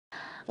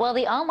Well,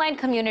 the online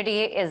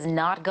community is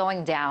not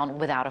going down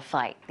without a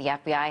fight. The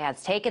FBI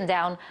has taken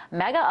down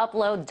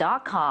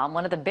Megaupload.com,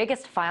 one of the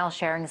biggest file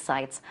sharing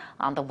sites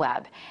on the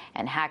web.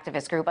 And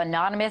hacktivist group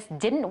Anonymous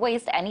didn't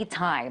waste any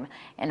time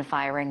in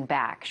firing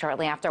back.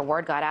 Shortly after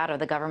word got out of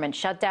the government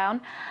shutdown,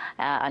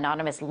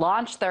 Anonymous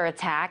launched their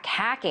attack,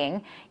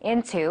 hacking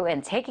into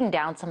and taking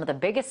down some of the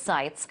biggest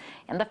sites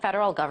in the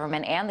federal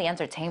government and the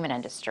entertainment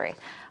industry.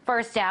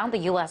 First down, the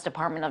U.S.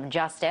 Department of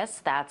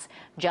Justice, that's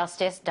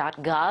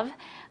justice.gov.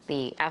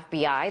 The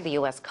FBI, the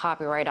U.S.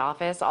 Copyright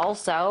Office,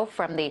 also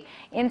from the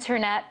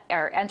internet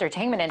or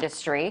entertainment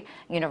industry,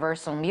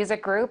 Universal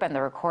Music Group and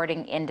the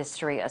Recording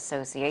Industry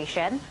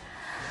Association.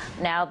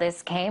 Now,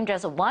 this came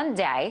just one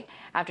day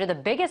after the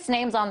biggest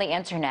names on the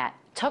internet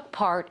took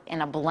part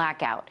in a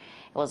blackout.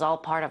 It was all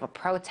part of a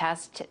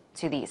protest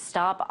to the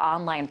Stop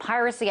Online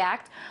Piracy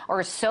Act,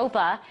 or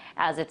SOPA,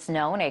 as it's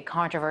known, a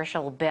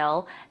controversial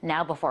bill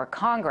now before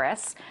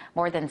Congress.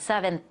 More than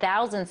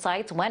 7,000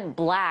 sites went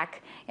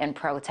black in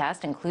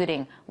protest,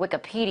 including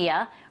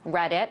Wikipedia,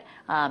 Reddit,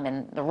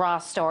 and the Raw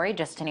Story,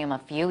 just to name a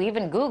few.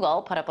 Even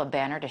Google put up a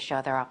banner to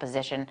show their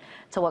opposition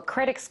to what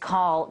critics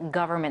call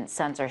government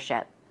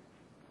censorship.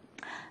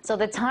 So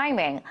the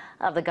timing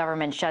of the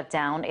government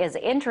shutdown is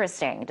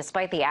interesting.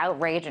 Despite the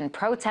outrage and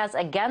protests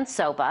against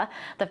SOPA,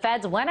 the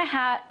feds went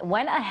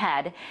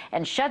ahead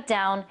and shut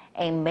down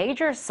a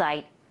major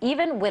site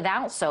even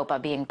without SOPA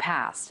being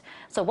passed.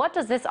 So what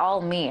does this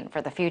all mean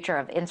for the future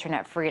of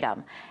internet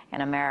freedom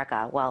in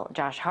America? Well,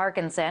 Josh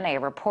Harkinson, a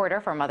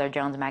reporter for Mother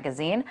Jones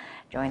Magazine,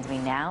 joins me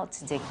now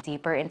to dig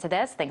deeper into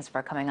this. Thanks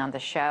for coming on the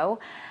show.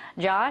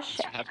 Josh,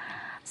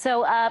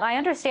 so I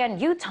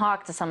understand you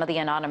talked to some of the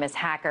anonymous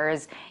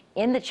hackers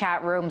in the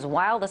chat rooms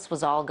while this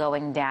was all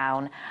going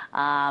down.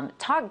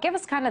 Give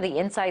us kind of the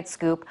inside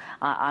scoop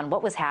on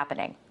what was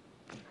happening.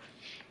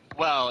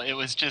 Well, it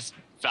was just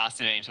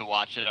fascinating to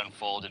watch it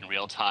unfold in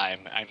real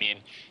time. I mean,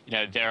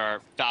 there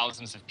are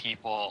thousands of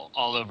people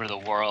all over the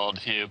world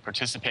who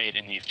participate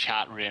in these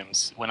chat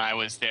rooms. When I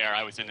was there,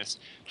 I was in this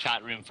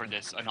chat room for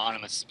this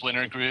anonymous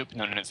splinter group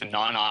known as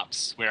Anon,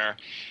 where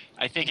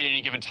I think at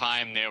any given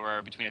time there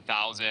were between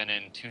 1,000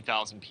 and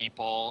 2,000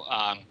 people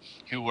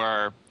who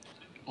were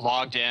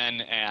logged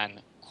in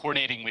and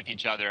coordinating with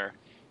each other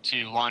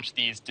to launch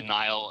these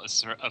denial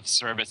of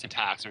service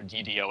attacks, or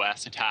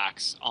DDoS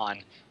attacks,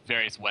 on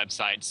various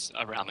websites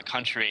around the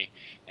country.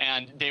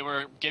 And they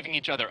were giving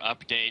each other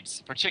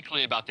updates,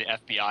 particularly about the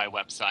FBI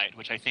website,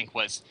 which I think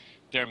was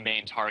their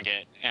main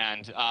target.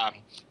 And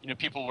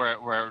people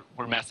were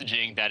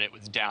messaging that it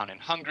was down in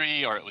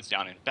Hungary, or it was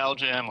down in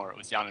Belgium, or it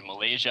was down in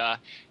Malaysia.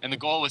 And the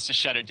goal was to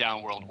shut it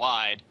down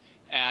worldwide.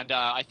 And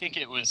I think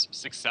it was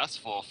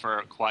successful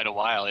for quite a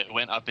while. It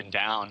went up and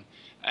down.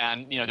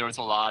 And there was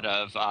a lot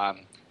of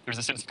there was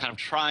a sense of kind of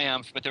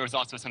triumph, but there was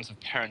also a sense of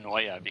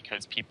paranoia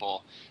because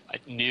people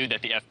knew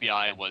that the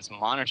FBI was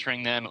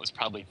monitoring them. It was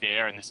probably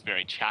there in this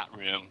very chat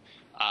room.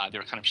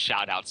 There were kind of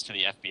shout-outs to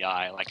the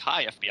FBI, like,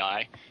 "Hi,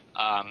 FBI."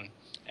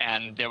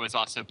 And there was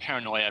also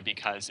paranoia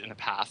because in the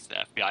past, the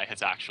FBI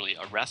has actually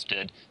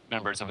arrested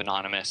members of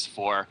Anonymous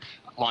for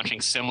launching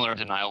similar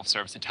denial of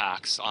service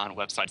attacks on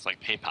websites like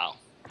PayPal.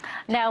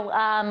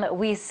 Now,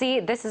 we see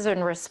this is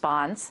in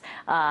response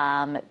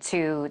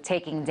to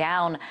taking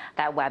down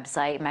that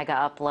website,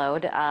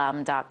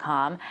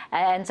 Megaupload.com.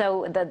 And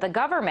so the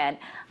government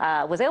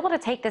was able to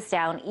take this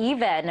down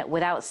even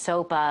without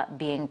SOPA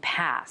being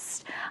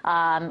passed.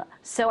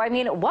 So, I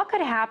mean, what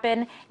could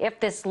happen if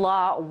this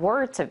law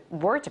were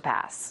to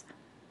pass?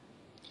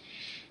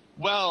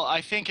 Well,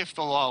 I think if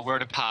the law were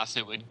to pass,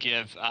 it would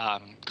give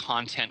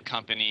content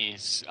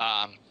companies,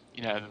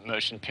 the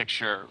motion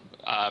picture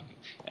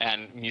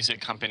and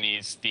music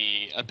companies,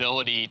 the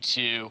ability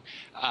to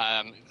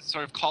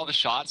sort of call the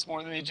shots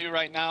more than they do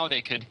right now.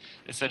 They could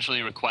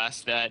essentially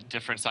request that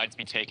different sites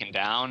be taken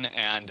down.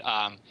 And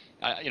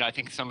I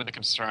think some of the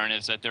concern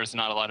is that there's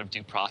not a lot of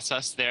due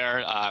process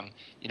there. I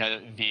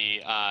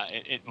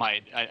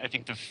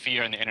think the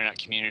fear in the internet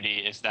community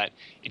is that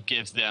it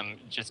gives them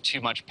just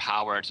too much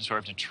power to sort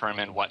of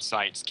determine what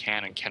sites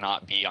can and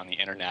cannot be on the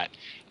internet.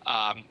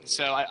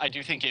 So I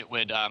do think it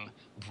would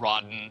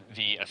broaden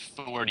the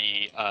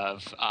authority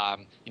of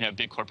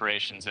big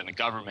corporations and the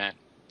government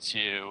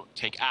to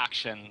take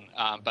action.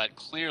 But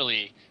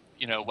clearly,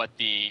 what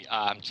the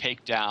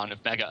takedown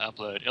of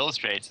Megaupload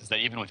illustrates is that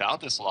even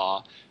without this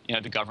law,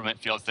 the government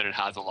feels that it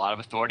has a lot of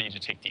authority to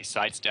take these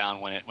sites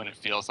down when it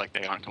feels like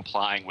they aren't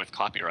complying with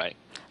copyright.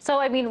 So,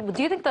 I mean,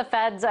 do you think the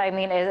feds, I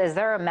mean, is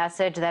there a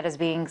message that is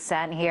being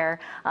sent here,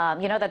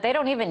 that they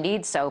don't even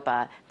need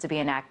SOPA to be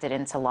enacted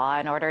into law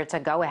in order to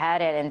go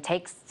ahead and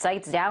take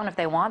sites down if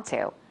they want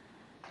to?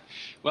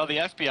 Well, the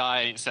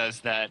FBI says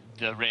that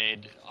the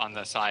raid on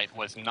the site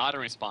was not a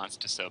response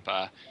to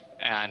SOPA,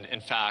 and in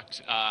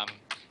fact,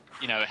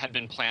 it had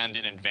been planned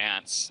in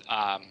advance.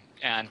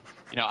 And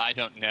I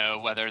don't know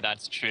whether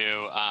that's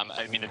true.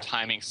 I mean, the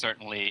timing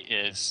certainly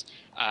is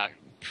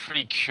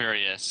pretty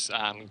curious,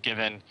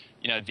 given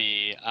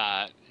the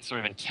sort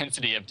of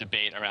intensity of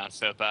debate around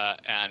SOPA,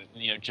 and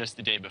just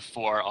the day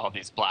before, all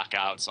these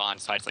blackouts on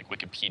sites like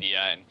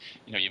Wikipedia, and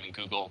even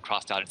Google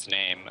crossed out its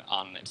name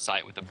on its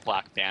site with a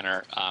black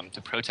banner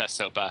to protest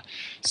SOPA.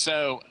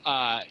 So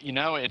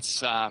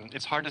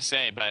it's hard to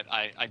say, but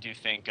I do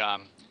think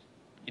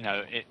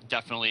it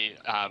definitely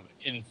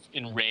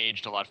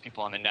enraged a lot of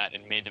people on the net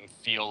and made them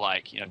feel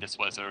like, this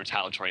was a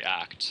retaliatory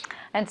act.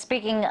 And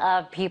speaking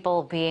of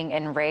people being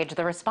enraged,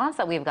 the response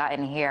that we've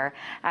gotten here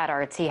at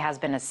RT has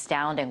been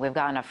astounding. We've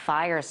gotten a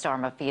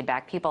firestorm of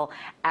feedback, people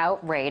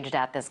outraged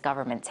at this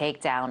government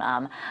takedown.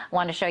 I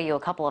want to show you a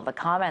couple of the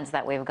comments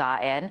that we've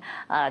gotten.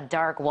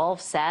 Dark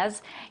Wolf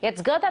says,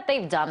 it's good that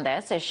they've done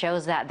this. It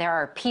shows that there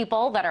are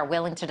people that are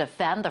willing to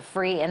defend the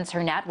free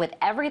internet with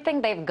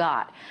everything they've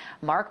got.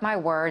 Mark my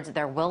words,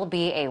 there will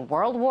be a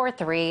World War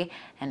III,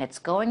 and it's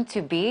going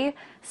to be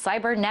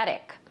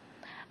cybernetic.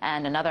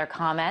 And another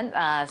comment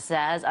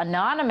says,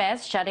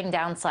 anonymous shutting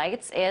down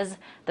sites is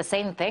the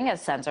same thing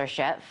as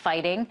censorship.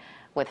 Fighting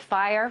with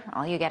fire,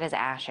 all you get is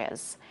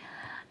ashes.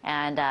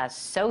 And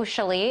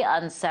socially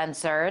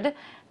uncensored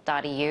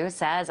 .eu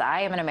says,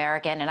 I am an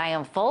American and I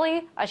am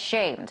fully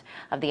ashamed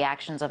of the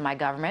actions of my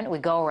government. We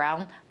go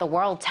around the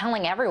world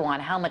telling everyone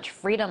how much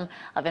freedom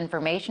of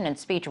information and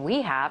speech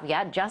we have,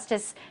 yet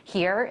justice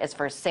here is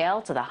for sale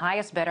to the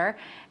highest bidder,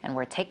 and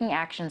we're taking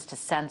actions to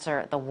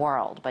censor the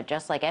world. But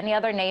just like any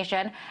other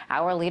nation,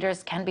 our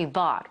leaders can be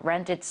bought,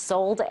 rented,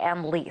 sold,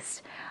 and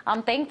leased.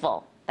 I'm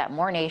thankful that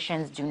more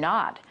nations do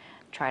not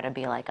try to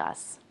be like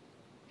us.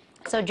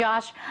 So,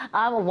 Josh,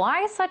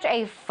 why such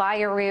a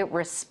fiery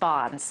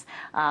response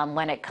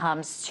when it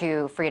comes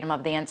to freedom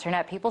of the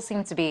internet? People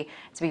seem to be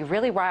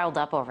really riled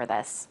up over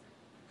this.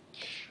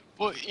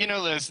 Well,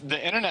 Liz,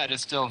 the internet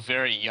is still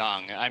very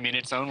young. I mean,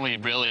 it's only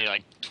really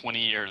like 20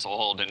 years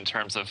old in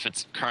terms of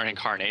its current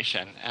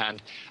incarnation,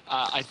 and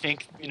I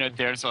think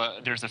there's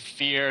a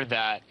fear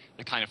that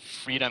the kind of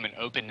freedom and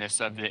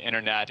openness of the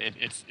internet,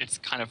 it's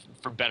kind of,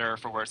 for better or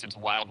for worse, its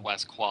Wild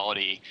West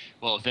quality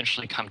will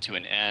eventually come to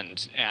an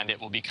end, and it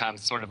will become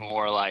sort of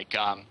more like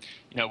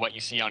what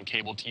you see on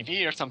cable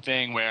TV or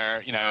something,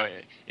 where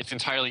it's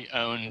entirely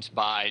owned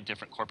by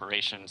different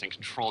corporations and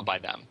controlled by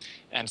them.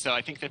 And so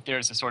I think that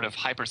there's a sort of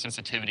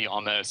hypersensitivity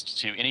almost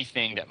to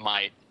anything that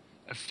might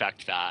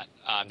affect that,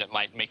 that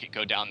might make it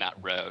go down that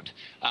road.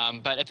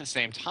 But at the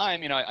same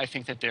time, I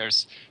think that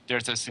there's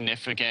a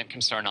significant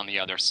concern on the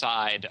other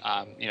side.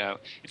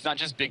 It's not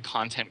just big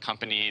content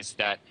companies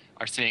that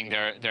are seeing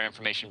their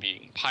information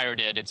being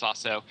pirated. It's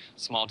also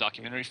small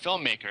documentary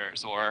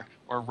filmmakers or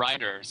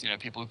writers,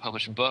 people who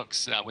publish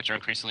books, which are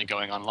increasingly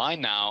going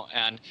online now.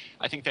 And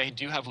I think they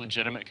do have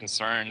legitimate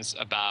concerns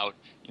about,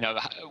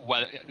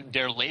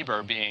 their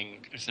labor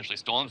being essentially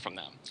stolen from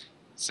them.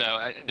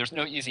 So there's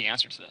no easy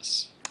answer to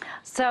this.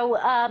 So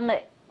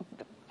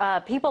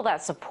people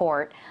that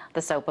support the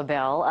SOPA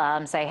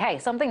bill say, hey,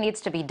 something needs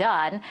to be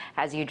done,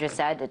 as you just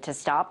said, to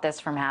stop this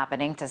from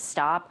happening, to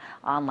stop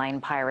online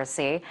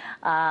piracy.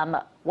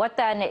 What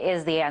then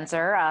is the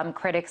answer?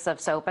 Critics of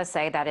SOPA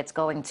say that it's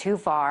going too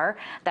far,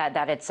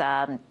 that it's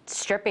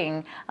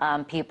stripping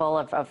people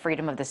of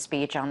freedom of the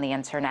speech on the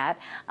internet.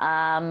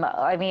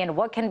 I mean,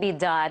 what can be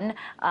done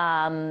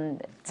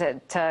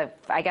to,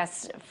 I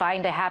guess,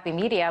 find a happy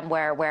medium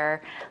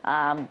where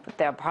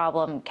the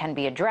problem can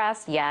be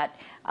addressed, yet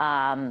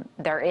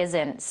there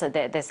isn't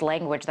this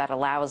language that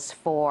allows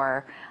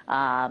for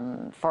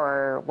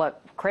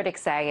what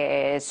critics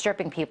say is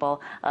stripping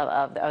people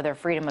of their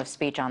freedom of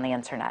speech on the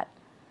internet?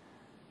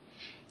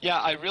 Yeah,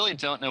 I really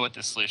don't know what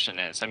the solution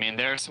is. I mean,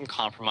 there are some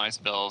compromise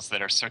bills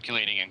that are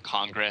circulating in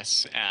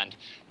Congress, and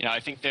I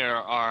think there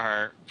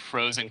are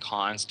pros and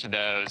cons to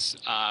those.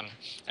 I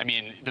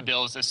mean, the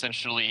bills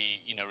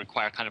essentially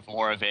require kind of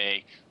more of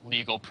a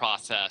legal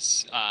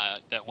process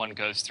that one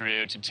goes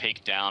through to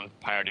take down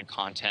pirated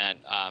content,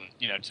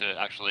 to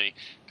actually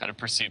kind of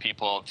pursue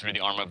people through the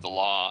arm of the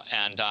law.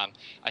 And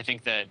I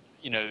think that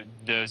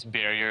those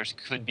barriers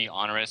could be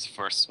onerous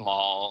for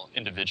small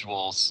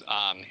individuals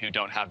who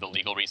don't have the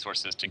legal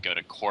resources to go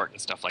to court and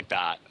stuff like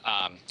that.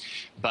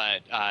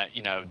 But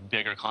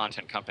bigger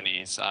content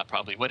companies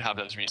probably would have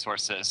those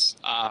resources.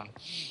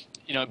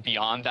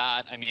 Beyond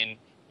that, I mean,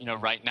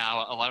 right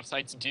now, a lot of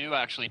sites do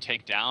actually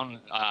take down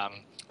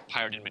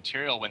pirated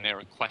material when they're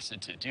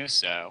requested to do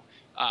so.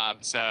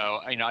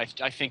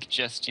 I think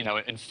just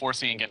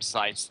enforcing against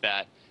sites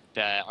that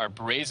are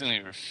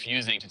brazenly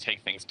refusing to take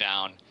things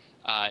down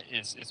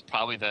is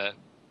probably the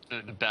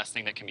best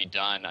thing that can be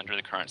done under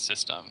the current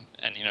system,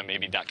 and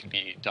maybe that can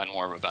be done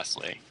more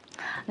robustly.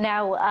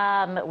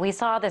 Now, we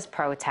saw this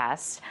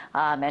protest,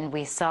 and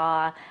we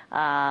saw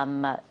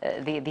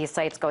these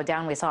sites go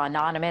down. We saw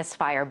Anonymous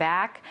fire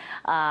back,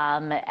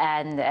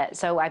 and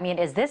so I mean,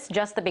 is this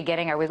just the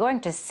beginning? Are we going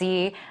to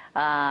see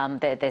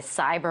this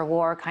cyber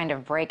war kind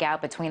of break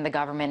out between the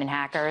government and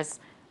hackers?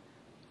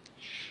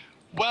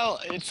 Well,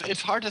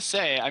 it's hard to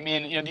say. I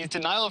mean, these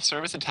denial of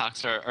service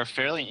attacks are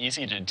fairly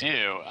easy to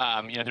do.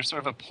 There's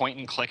sort of a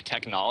point-and-click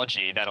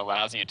technology that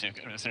allows you to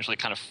essentially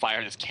kind of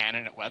fire this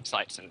cannon at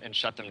websites and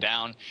shut them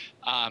down.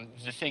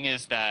 The thing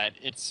is that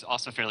it's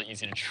also fairly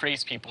easy to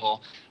trace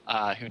people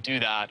who do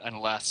that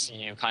unless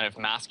you kind of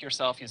mask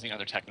yourself using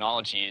other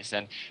technologies.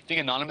 And I think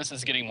Anonymous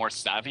is getting more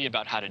savvy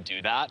about how to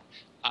do that.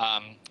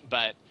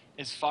 But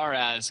as far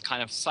as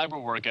kind of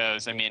cyber war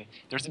goes, I mean,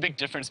 there's a big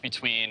difference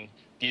between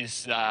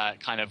these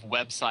kind of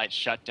website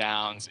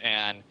shutdowns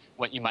and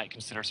what you might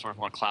consider sort of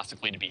more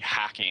classically to be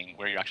hacking,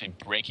 where you're actually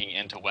breaking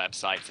into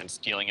websites and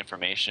stealing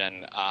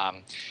information.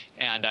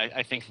 And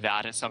I think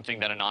that is something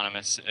that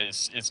Anonymous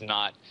is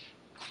not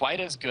quite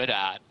as good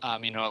at. A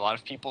lot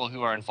of people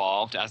who are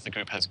involved as the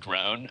group has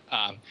grown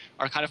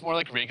are kind of more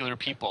like regular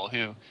people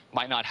who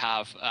might not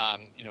have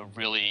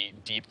really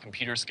deep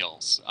computer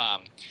skills.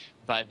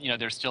 But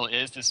there still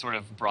is this sort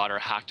of broader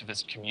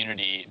hacktivist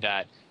community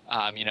that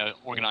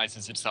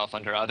organizes itself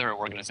under other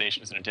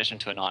organizations in addition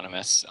to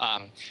Anonymous.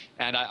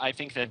 And I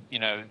think that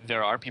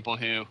there are people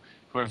who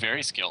are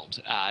very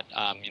skilled at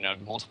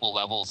multiple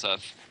levels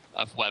of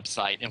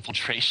website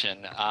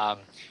infiltration.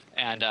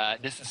 And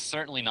this is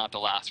certainly not the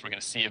last we're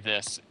going to see of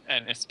this,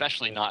 and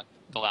especially not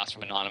the last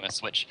from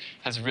Anonymous, which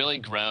has really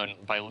grown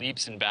by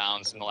leaps and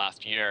bounds in the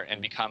last year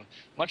and become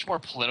much more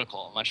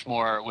political, much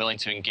more willing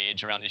to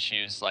engage around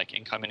issues like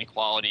income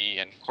inequality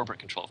and corporate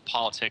control of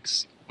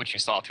politics, which you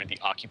saw through the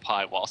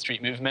Occupy Wall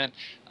Street movement.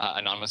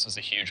 Anonymous was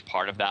a huge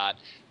part of that.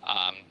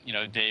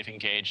 They've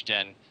engaged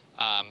in,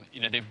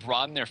 they've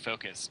broadened their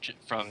focus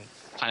from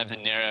kind of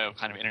the narrow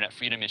kind of internet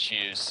freedom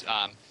issues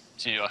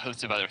to a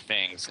host of other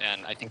things,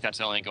 and I think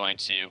that's only going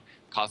to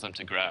cause them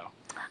to grow.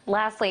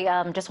 Lastly,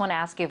 just want to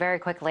ask you very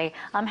quickly,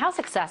 how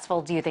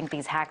successful do you think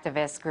these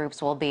hacktivist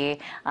groups will be,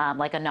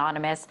 like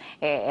Anonymous,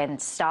 in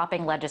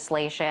stopping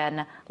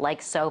legislation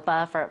like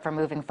SOPA from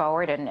moving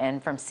forward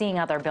and from seeing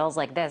other bills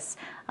like this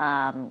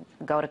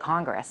go to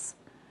Congress?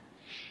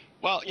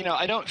 Well,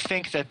 I don't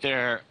think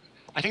that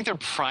I think their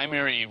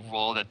primary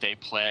role that they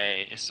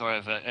play is sort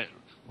of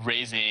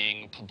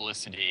raising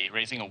publicity,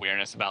 raising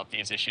awareness about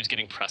these issues,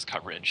 getting press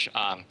coverage.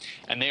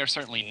 And they are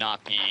certainly not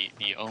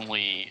the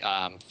only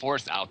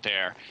force out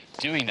there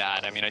doing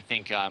that. I mean, I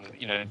think,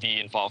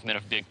 the involvement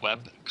of big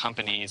web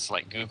companies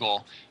like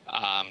Google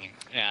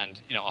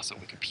and, also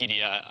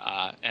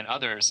Wikipedia and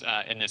others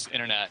in this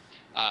internet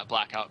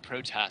blackout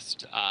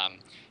protest,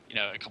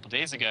 a couple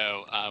days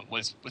ago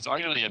was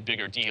arguably a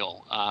bigger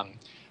deal.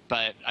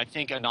 But I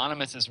think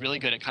Anonymous is really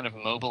good at kind of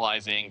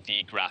mobilizing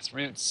the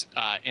grassroots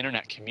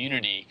internet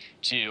community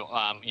to,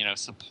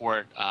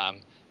 support,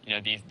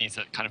 these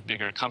kind of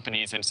bigger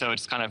companies. And so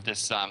it's kind of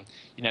this, the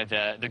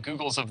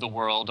Googles of the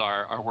world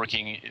are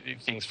working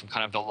things from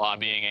kind of the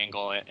lobbying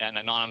angle, and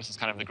Anonymous is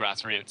kind of the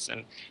grassroots.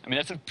 And I mean,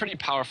 that's a pretty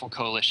powerful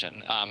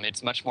coalition.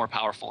 It's much more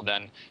powerful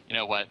than,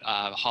 what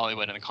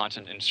Hollywood and the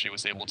content industry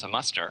was able to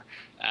muster.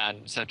 And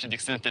so to the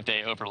extent that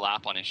they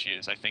overlap on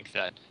issues, I think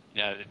that,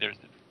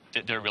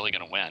 they're really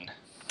going to win.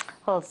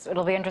 Well,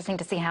 it'll be interesting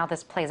to see how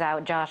this plays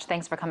out. Josh,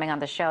 thanks for coming on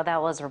the show.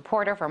 That was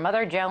reporter for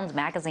Mother Jones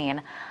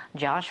Magazine,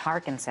 Josh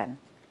Harkinson.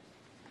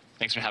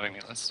 Thanks for having me,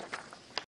 Liz.